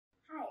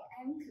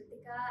I'm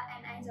Krithika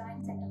and I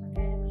joined Centum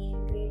Academy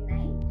in grade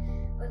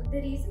 9.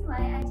 The reason why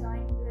I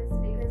joined was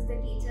because the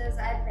teachers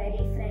are very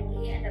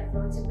friendly and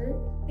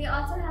approachable. They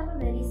also have a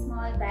very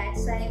small batch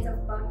size of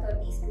about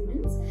 30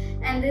 students,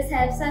 and this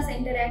helps us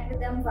interact with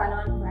them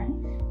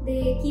one-on-one.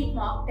 They keep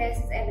mock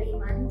tests every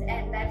month,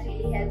 and that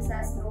really helps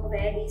us know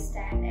where we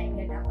stand and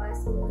get up our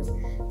scores.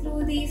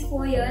 Through these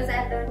 4 years,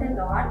 I've learned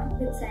a lot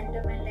with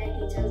Centum and their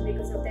teachers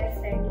because of their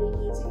friendly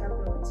teaching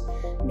approach.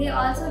 They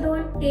also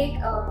don't take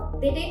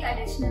they take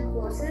additional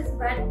courses,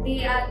 but they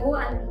go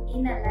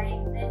in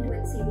alignment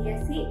with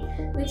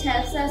CBSE, which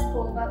helps us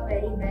cope up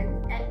very well.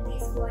 And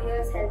these 4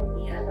 years helped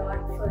me a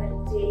lot for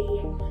JEE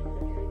and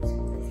NEET.